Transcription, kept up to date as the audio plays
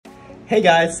Hey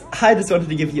guys, I just wanted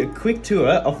to give you a quick tour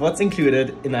of what's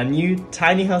included in our new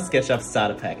Tiny House SketchUp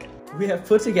starter pack. We have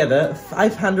put together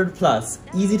 500 plus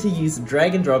easy to use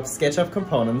drag and drop SketchUp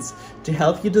components to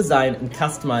help you design and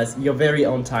customize your very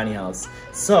own tiny house.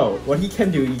 So what you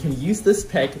can do, you can use this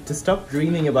pack to stop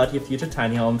dreaming about your future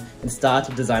tiny home and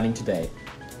start designing today.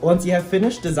 Once you have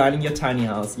finished designing your tiny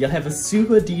house, you'll have a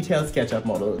super detailed SketchUp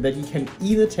model that you can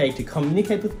either take to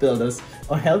communicate with builders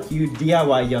or help you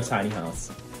DIY your tiny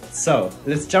house. So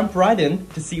let's jump right in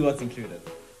to see what's included.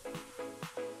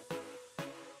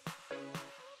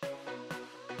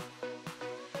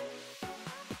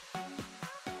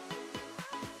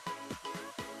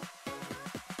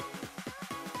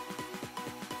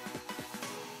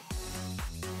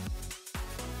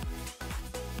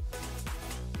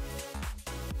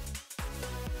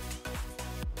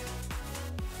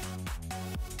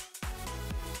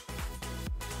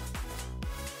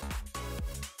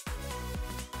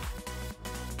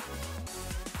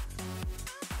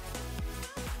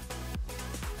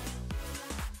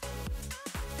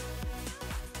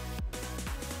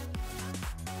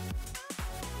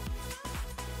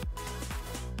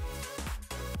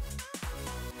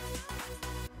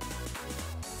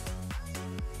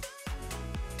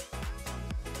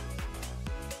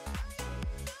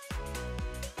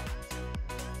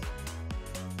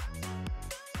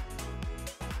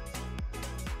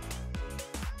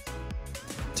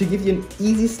 To give you an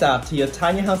easy start to your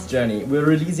tiny house journey, we're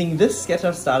releasing this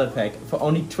SketchUp starter pack for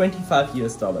only $25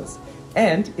 US.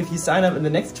 And if you sign up in the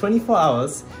next 24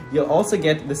 hours, you'll also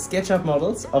get the SketchUp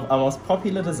models of our most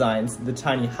popular designs, the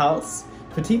Tiny House,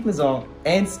 Petite Maison,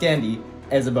 and Scandi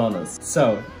as a bonus.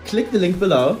 So click the link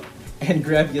below and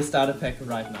grab your starter pack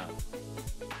right now.